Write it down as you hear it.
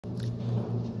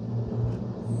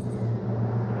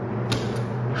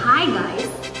Hi guys,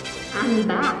 I'm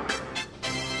back.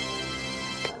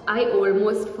 I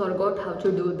almost forgot how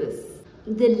to do this.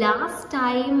 The last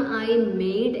time I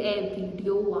made a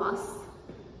video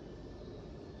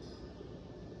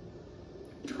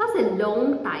it was a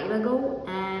long time ago,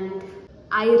 and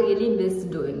I really miss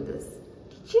doing this.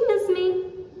 Did you miss me?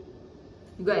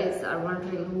 You guys are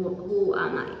wondering who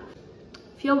am I?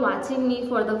 If you're watching me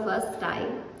for the first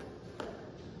time,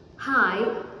 hi,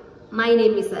 my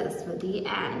name is Saraswati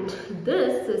and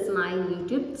this is my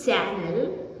YouTube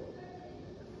channel.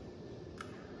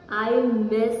 I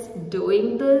miss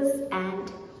doing this and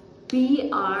we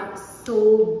are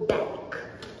so back.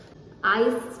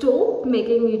 I stopped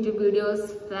making YouTube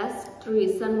videos. First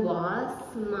reason was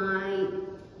my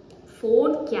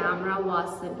phone camera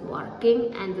wasn't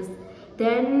working, and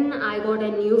then I got a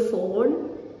new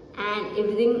phone and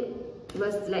everything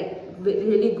was like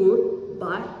really good,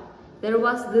 but there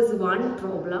was this one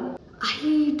problem.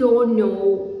 I don't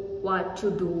know what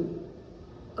to do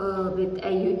with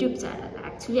a YouTube channel.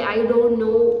 Actually, I don't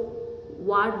know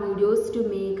what videos to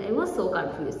make. I was so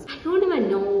confused. I don't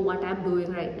even know what I'm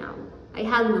doing right now. I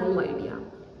have no idea.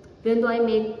 Even though I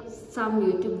make some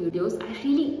YouTube videos, I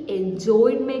really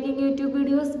enjoyed making YouTube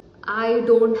videos. I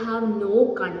don't have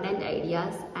no content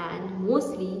ideas, and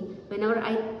mostly whenever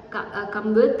I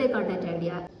come with a content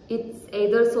idea, it's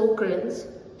either so cringe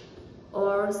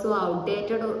or so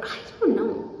outdated, or I don't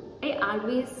know. I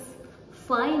always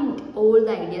find all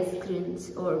the ideas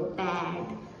cringe or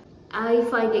bad. I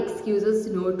find excuses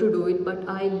not to do it, but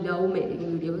I love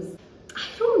making videos. I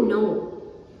don't know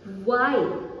why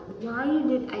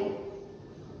did I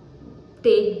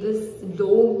take this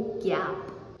long gap.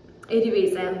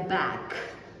 Anyways, I am back.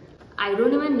 I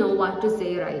don't even know what to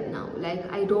say right now. Like,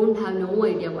 I don't have no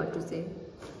idea what to say.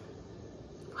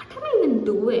 What am I even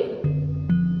doing?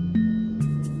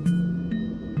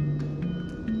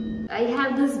 I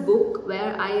have this book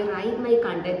where I write my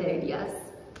content ideas,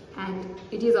 and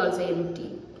it is also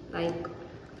empty. Like,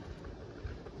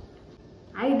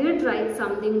 I did write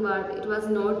something, but it was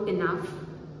not enough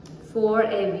for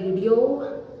a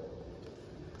video.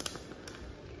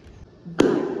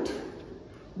 But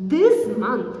this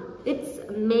month, it's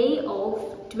May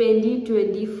of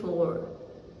 2024.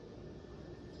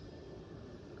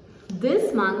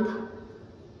 This month,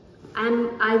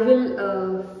 I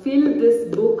will fill this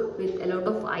book with a lot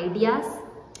of ideas.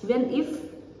 Even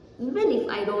if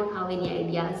I don't have any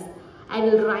ideas, I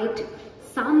will write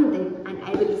something and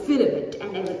I will film it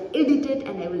and I will edit it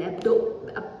and I will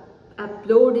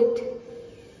upload it.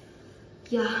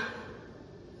 Yeah.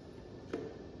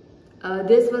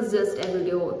 This was just a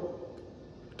video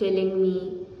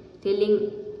telling,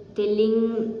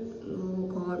 oh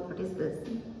god, what is this?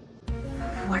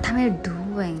 What am I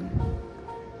doing?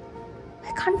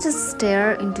 I can't just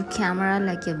stare into camera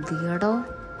like a weirdo.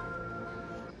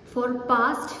 For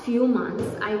past few months,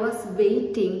 I was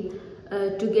waiting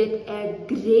to get a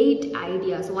great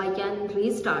idea so I can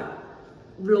restart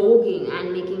vlogging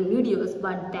and making videos,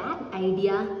 but that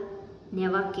idea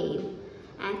never came.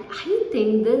 And I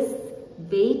think this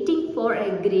waiting for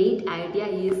a great idea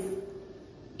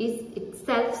is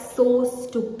itself so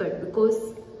stupid,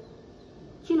 because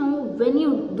you know, when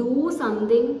you do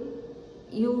something,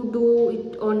 you do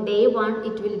it on day 1,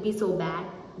 it will be so bad.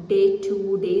 Day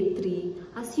 2, day 3,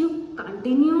 as you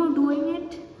continue doing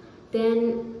it,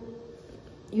 then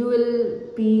you will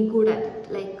be good at it.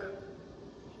 Like,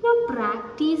 you know,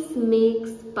 practice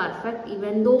makes perfect,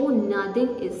 even though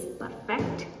nothing is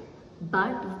perfect,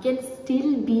 but you can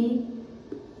still be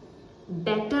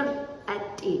better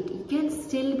at it. You can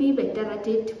still be better at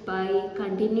it by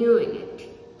continuing it.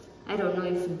 I don't know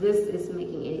if this is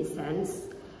making any sense,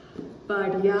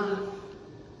 but yeah,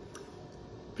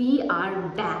 we are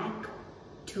back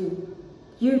to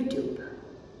YouTube.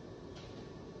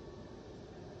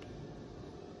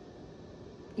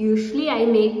 Usually I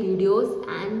make videos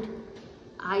and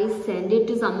I send it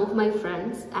to some of my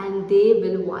friends and they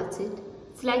will watch it.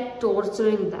 It's like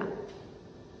torturing them.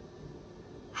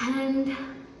 And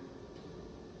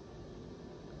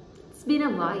it's been a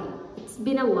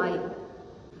while.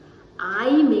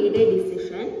 I made a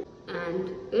decision,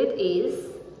 and it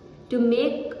is to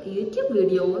make YouTube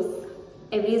videos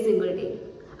every single day.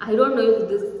 I don't know if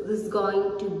this is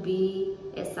going to be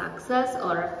a success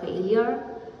or a failure,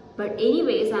 but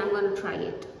anyways, I'm gonna try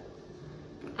it.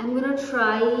 I'm gonna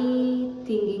try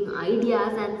thinking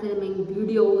ideas and filming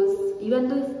videos. Even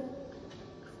though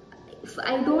if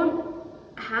I don't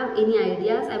have any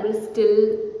ideas, I will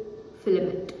still film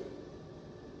it.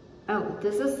 Oh,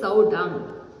 this is so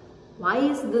dumb. Why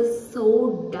is this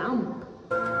so dumb?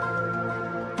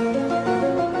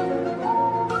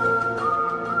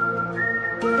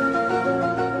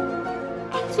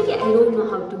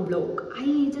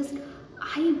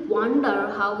 wonder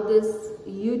how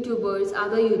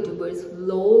other YouTubers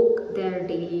vlog their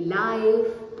daily life,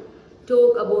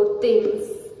 talk about things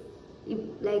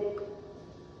like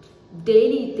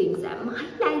daily things.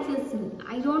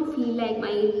 I don't feel like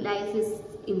my life is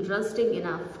interesting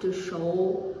enough to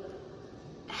show.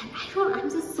 And I'm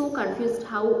just so confused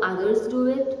how others do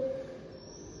it.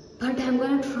 But I'm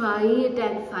gonna try it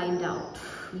and find out.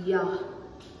 Yeah.